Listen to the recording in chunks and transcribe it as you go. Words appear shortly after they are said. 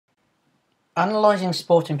Analysing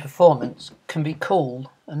sporting performance can be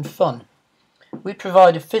cool and fun. We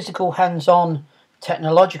provide a physical, hands-on,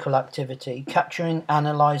 technological activity capturing,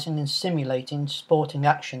 analysing and simulating sporting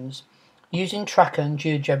actions using Tracker and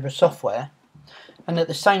GeoGebra software, and at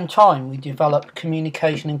the same time we develop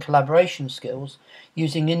communication and collaboration skills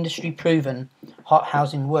using industry-proven hot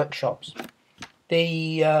housing workshops.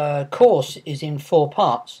 The course is in 4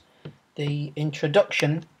 parts. The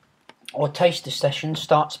introduction or taster session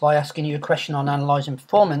starts by asking you a question on analysing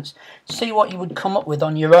performance. See what you would come up with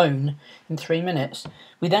on your own in 3 minutes.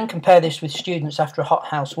 We then compare this with students after a hot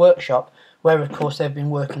house workshop where of course they've been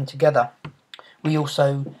working together. We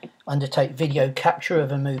also undertake video capture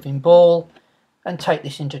of a moving ball and take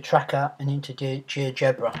this into Tracker and into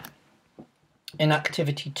GeoGebra. In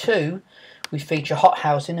activity 2 we feature hot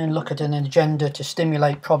housing and look at an agenda to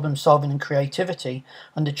stimulate problem solving and creativity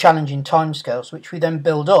under challenging timescales, which we then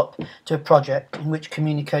build up to a project in which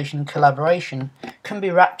communication and collaboration can be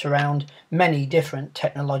wrapped around many different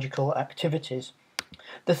technological activities.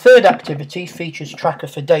 The third activity features Tracker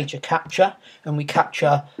for data capture, and we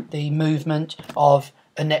capture the movement of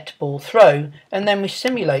a netball throw, and then we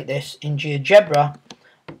simulate this in GeoGebra.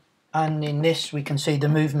 And in this we can see the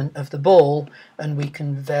movement of the ball, and we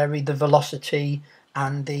can vary the velocity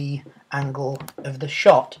and the angle of the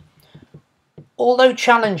shot. Although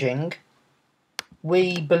challenging,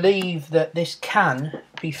 we believe that this can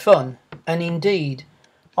be fun, and indeed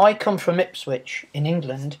I come from Ipswich in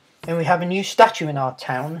England, and we have a new statue in our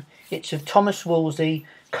town. It's of Thomas Wolsey,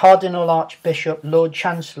 Cardinal Archbishop, Lord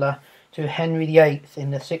Chancellor to Henry VIII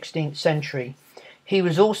in the 16th century. He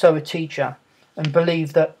was also a teacher and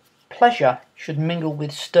believed that pleasure should mingle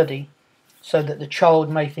with study so that the child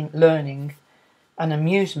may think learning an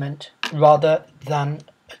amusement rather than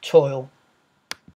a toil.